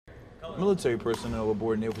Military personnel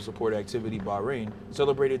aboard Naval Support Activity Bahrain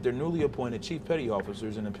celebrated their newly appointed Chief Petty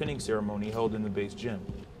Officers in a pinning ceremony held in the base gym.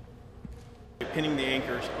 Pinning the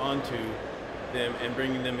anchors onto them and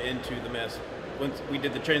bringing them into the mess. Once we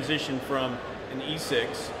did the transition from an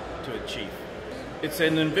E6 to a chief. It's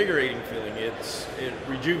an invigorating feeling. It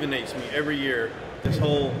rejuvenates me every year, this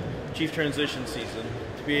whole chief transition season,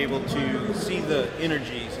 to be able to see the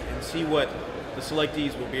energies and see what the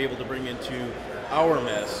selectees will be able to bring into our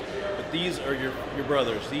mess. But these are your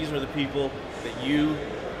brothers. These are the people that you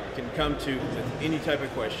can come to with any type of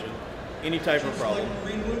question, any type of problem,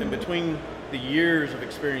 and between the years of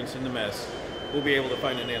experience in the mess, we'll be able to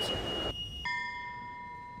find an answer.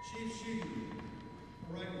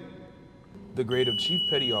 The grade of Chief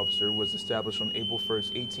Petty Officer was established on April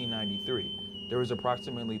 1st, 1893. There is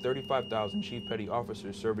approximately 35,000 Chief Petty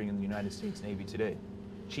Officers serving in the United States Navy today.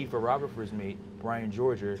 Chief Aerographer's mate, Brian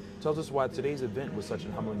Georgia, tells us why today's event was such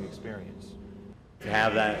a humbling experience. To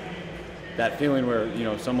have that feeling where, you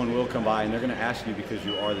know, someone will come by and they're going to ask you because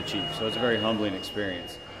you are the chief. So it's a very humbling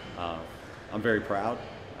experience. I'm very proud,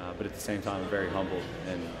 but at the same time I'm very humbled,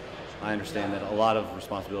 and I understand that a lot of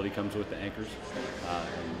responsibility comes with the anchors,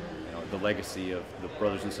 and you know, the legacy of the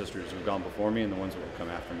brothers and sisters who have gone before me and the ones that will come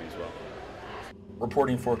after me as well.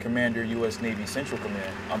 Reporting for Commander U.S. Navy Central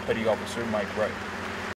Command, I'm Petty Officer Mike Wright.